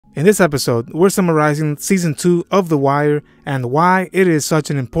In this episode, we're summarizing Season 2 of The Wire and why it is such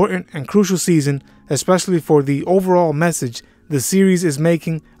an important and crucial season, especially for the overall message the series is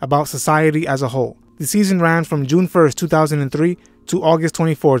making about society as a whole. The season ran from June 1st, 2003 to August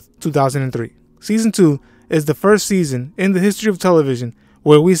 24th, 2003. Season 2 is the first season in the history of television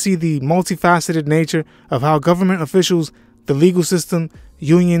where we see the multifaceted nature of how government officials, the legal system,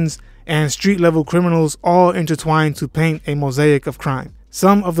 unions, and street-level criminals all intertwine to paint a mosaic of crime.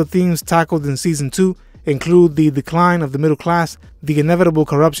 Some of the themes tackled in Season 2 include the decline of the middle class, the inevitable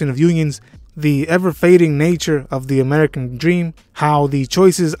corruption of unions, the ever-fading nature of the American dream, how the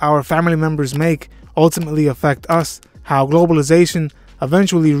choices our family members make ultimately affect us, how globalization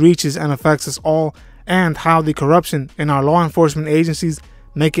eventually reaches and affects us all, and how the corruption in our law enforcement agencies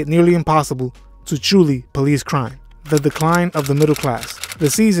make it nearly impossible to truly police crime. The decline of the middle class. The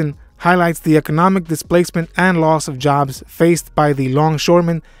season highlights the economic displacement and loss of jobs faced by the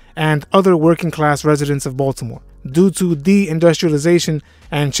longshoremen and other working-class residents of Baltimore. Due to deindustrialization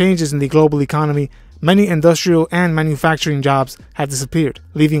and changes in the global economy, many industrial and manufacturing jobs have disappeared,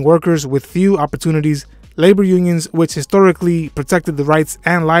 leaving workers with few opportunities. Labor unions, which historically protected the rights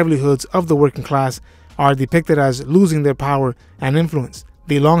and livelihoods of the working class, are depicted as losing their power and influence.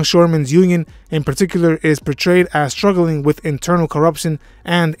 The Longshoremen's Union, in particular, is portrayed as struggling with internal corruption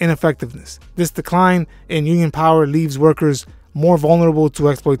and ineffectiveness. This decline in union power leaves workers more vulnerable to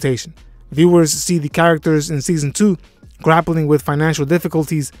exploitation. Viewers see the characters in Season 2 grappling with financial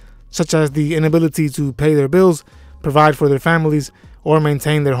difficulties, such as the inability to pay their bills, provide for their families, or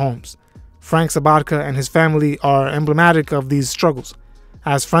maintain their homes. Frank Sabatka and his family are emblematic of these struggles,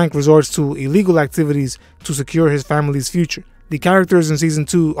 as Frank resorts to illegal activities to secure his family's future. The characters in Season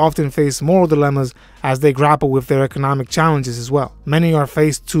 2 often face moral dilemmas as they grapple with their economic challenges as well. Many are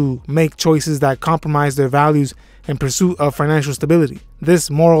faced to make choices that compromise their values in pursuit of financial stability. This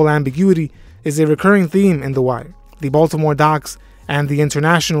moral ambiguity is a recurring theme in The Wire. The Baltimore docks and the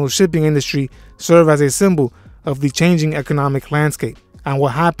international shipping industry serve as a symbol of the changing economic landscape and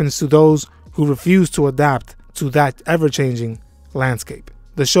what happens to those who refuse to adapt to that ever-changing landscape.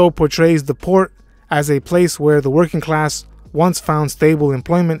 The show portrays the port as a place where the working class once found stable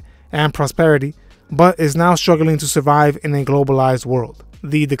employment and prosperity, but is now struggling to survive in a globalized world.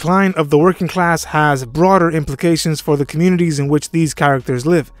 The decline of the working class has broader implications for the communities in which these characters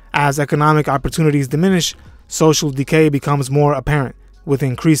live. As economic opportunities diminish, social decay becomes more apparent, with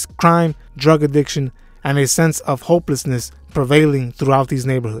increased crime, drug addiction, and a sense of hopelessness prevailing throughout these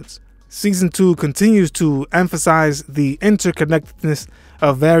neighborhoods. Season 2 continues to emphasize the interconnectedness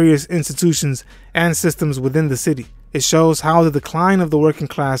of various institutions and systems within the city. It shows how the decline of the working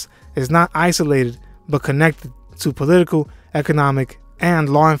class is not isolated but connected to political, economic, and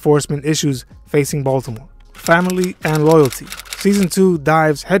law enforcement issues facing Baltimore. Family and loyalty. Season 2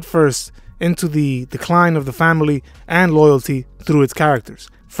 dives headfirst into the decline of the family and loyalty through its characters.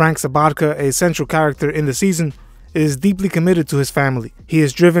 Frank Sabatka, a central character in the season, is deeply committed to his family. He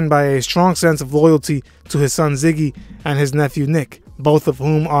is driven by a strong sense of loyalty to his son Ziggy and his nephew Nick, both of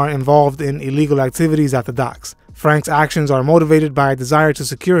whom are involved in illegal activities at the docks. Frank's actions are motivated by a desire to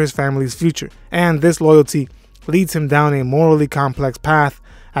secure his family's future, and this loyalty leads him down a morally complex path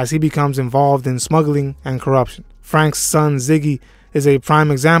as he becomes involved in smuggling and corruption. Frank's son Ziggy is a prime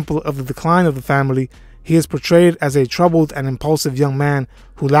example of the decline of the family. He is portrayed as a troubled and impulsive young man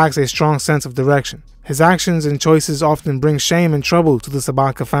who lacks a strong sense of direction. His actions and choices often bring shame and trouble to the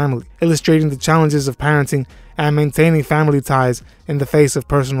Sabatka family, illustrating the challenges of parenting and maintaining family ties in the face of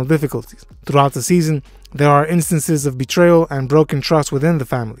personal difficulties. Throughout the season, there are instances of betrayal and broken trust within the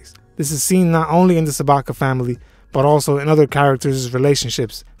families. This is seen not only in the Sabatka family, but also in other characters'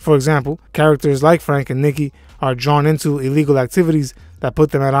 relationships. For example, characters like Frank and Nikki are drawn into illegal activities that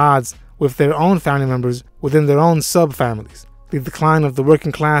put them at odds with their own family members within their own sub-families. The decline of the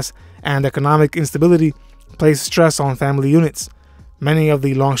working class and economic instability place stress on family units. Many of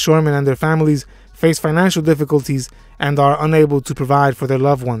the longshoremen and their families face financial difficulties and are unable to provide for their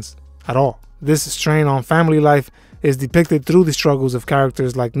loved ones at all. This strain on family life is depicted through the struggles of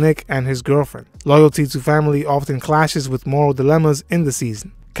characters like Nick and his girlfriend. Loyalty to family often clashes with moral dilemmas in the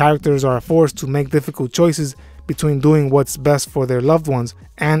season. Characters are forced to make difficult choices between doing what's best for their loved ones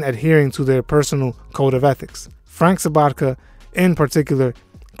and adhering to their personal code of ethics. Frank Sabatka, in particular,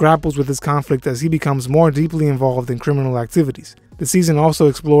 grapples with this conflict as he becomes more deeply involved in criminal activities. The season also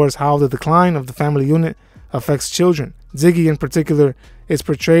explores how the decline of the family unit affects children. Ziggy, in particular, is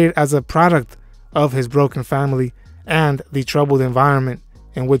portrayed as a product of his broken family and the troubled environment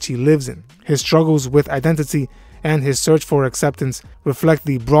in which he lives in. His struggles with identity and his search for acceptance reflect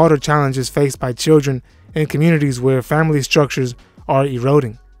the broader challenges faced by children in communities where family structures are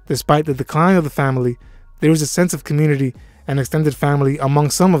eroding. Despite the decline of the family, there is a sense of community and extended family among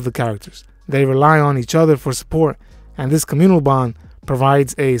some of the characters. They rely on each other for support, and this communal bond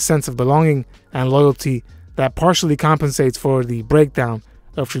provides a sense of belonging and loyalty that partially compensates for the breakdown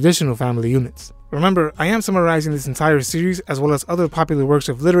of traditional family units. Remember, I am summarizing this entire series as well as other popular works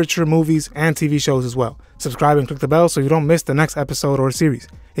of literature, movies, and TV shows as well. Subscribe and click the bell so you don't miss the next episode or series.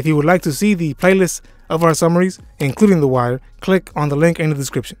 If you would like to see the playlist of our summaries, including The Wire, click on the link in the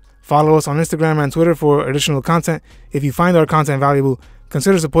description. Follow us on Instagram and Twitter for additional content. If you find our content valuable,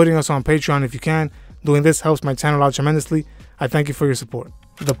 consider supporting us on Patreon if you can. Doing this helps my channel out tremendously. I thank you for your support.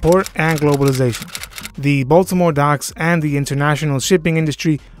 The port and globalization. The Baltimore docks and the international shipping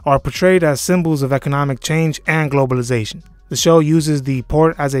industry are portrayed as symbols of economic change and globalization. The show uses the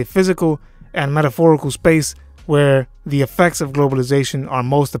port as a physical and metaphorical space where the effects of globalization are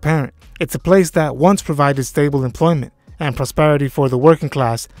most apparent. It's a place that once provided stable employment and prosperity for the working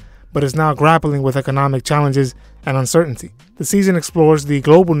class, but is now grappling with economic challenges and uncertainty. The season explores the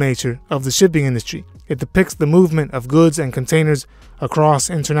global nature of the shipping industry. It depicts the movement of goods and containers across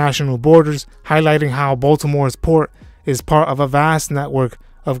international borders, highlighting how Baltimore's port is part of a vast network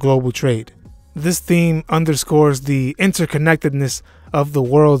of global trade. This theme underscores the interconnectedness of the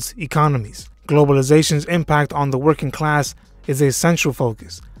world's economies. Globalization's impact on the working class is a central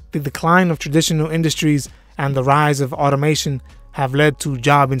focus. The decline of traditional industries and the rise of automation have led to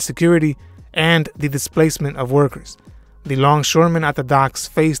job insecurity and the displacement of workers. The longshoremen at the docks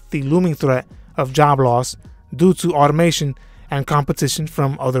faced the looming threat of job loss due to automation and competition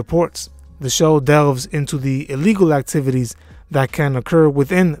from other ports. The show delves into the illegal activities that can occur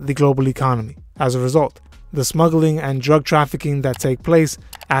within the global economy. As a result, the smuggling and drug trafficking that take place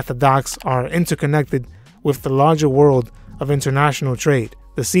at the docks are interconnected with the larger world of international trade.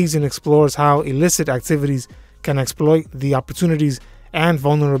 The season explores how illicit activities can exploit the opportunities and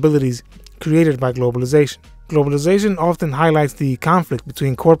vulnerabilities created by globalization. Globalization often highlights the conflict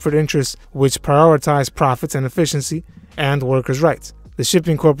between corporate interests, which prioritize profits and efficiency, and workers' rights. The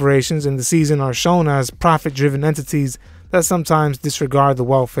shipping corporations in the season are shown as profit-driven entities that sometimes disregard the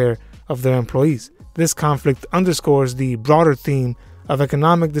welfare of their employees. This conflict underscores the broader theme of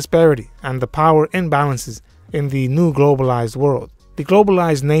economic disparity and the power imbalances in the new globalized world. The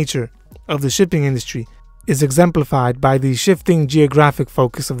globalized nature of the shipping industry is exemplified by the shifting geographic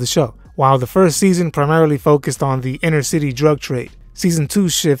focus of the show. While the first season primarily focused on the inner-city drug trade, Season 2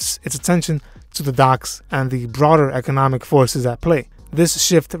 shifts its attention to the docks and the broader economic forces at play. This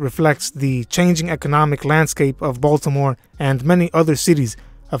shift reflects the changing economic landscape of Baltimore and many other cities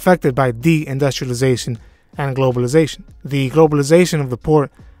affected by de-industrialization and globalization. The globalization of the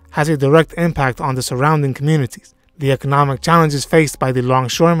port has a direct impact on the surrounding communities. The economic challenges faced by the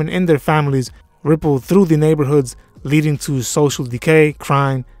longshoremen and their families ripple through the neighborhoods, leading to social decay,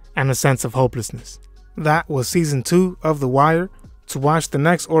 crime, and a sense of hopelessness. That was Season 2 of The Wire. To watch the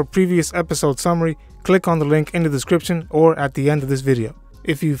next or previous episode summary, click on the link in the description or at the end of this video.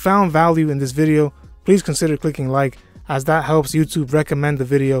 If you found value in this video, please consider clicking like, as that helps YouTube recommend the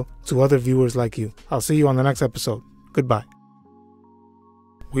video to other viewers like you. I'll see you on the next episode. Goodbye.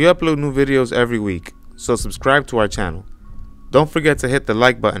 We upload new videos every week, so subscribe to our channel. Don't forget to hit the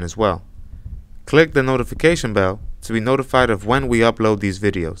like button as well. Click the notification bell to be notified of when we upload these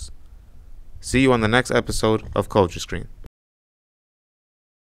videos. See you on the next episode of Culture Screen.